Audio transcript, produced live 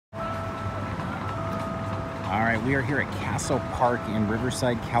All right, we are here at Castle Park in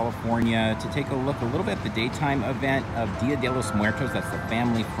Riverside, California to take a look a little bit at the daytime event of Dia de los Muertos. That's the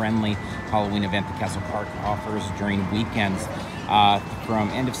family-friendly Halloween event that Castle Park offers during weekends from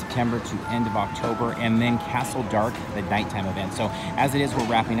end of September to end of October, and then Castle Dark, the nighttime event. So as it is, we're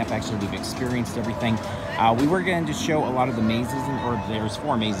wrapping up. Actually, we've experienced everything. We were going to show a lot of the mazes, or there's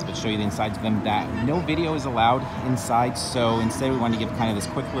 4 mazes, but show you the insides of them. That no video is allowed inside, so instead we wanted to give kind of this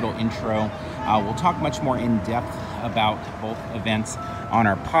quick little intro. We'll talk much more in depth about both events on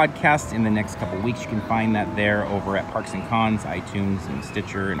our podcast in the next couple weeks. You can find that there over at Parks and Cons, iTunes, and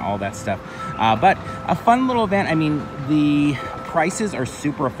Stitcher, and all that stuff. But a fun little event. I mean, the prices are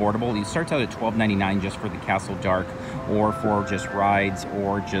super affordable. It starts out at $12.99 just for the Castle Dark, or for just rides,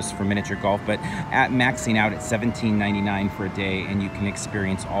 or just for miniature golf, but at maxing out at $17.99 for a day, and you can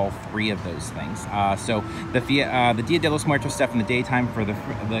experience all 3 of those things. So the Dia de los Muertos stuff in the daytime for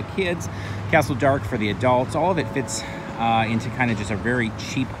the kids, Castle Dark for the adults, all of it fits into kind of just a very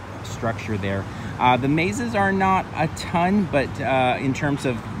cheap structure there. The mazes are not a ton, but in terms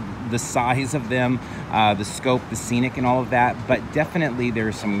of the size of them, the scope, the scenic, and all of that, but definitely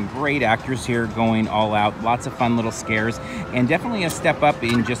there's some great actors here going all out. Lots of fun little scares, and definitely a step up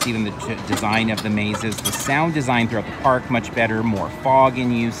in just even the design of the mazes. The sound design throughout the park, much better, more fog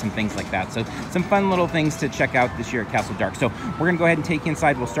in use and things like that. So some fun little things to check out this year at Castle Dark. So we're gonna go ahead and take you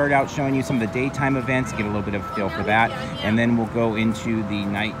inside. We'll start out showing you some of the daytime events, get a little bit of a feel for that, and then we'll go into the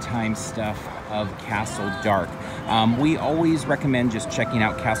nighttime stuff of Castle Dark. We always recommend just checking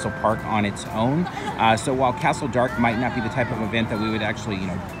out Castle Park on its own. So while Castle Dark might not be the type of event that we would actually,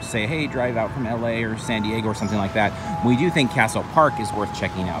 say, hey, drive out from LA or San Diego or something like that, we do think Castle Park is worth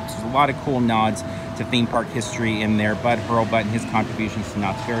checking out. So there's a lot of cool nods to theme park history in there. Bud Hurlbut and his contributions to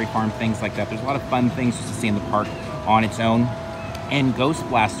Knott's Berry Farm, things like that. There's a lot of fun things just to see in the park on its own. And Ghost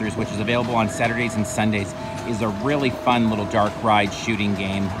Blasters, which is available on Saturdays and Sundays, is a really fun little dark ride shooting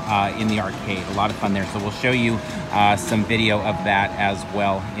game in the arcade. A lot of fun there. So we'll show you some video of that as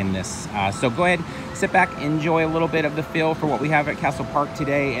well in this. So go ahead, sit back, enjoy a little bit of the feel for what we have at Castle Park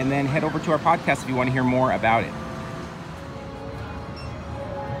today, and then head over to our podcast if you want to hear more about it.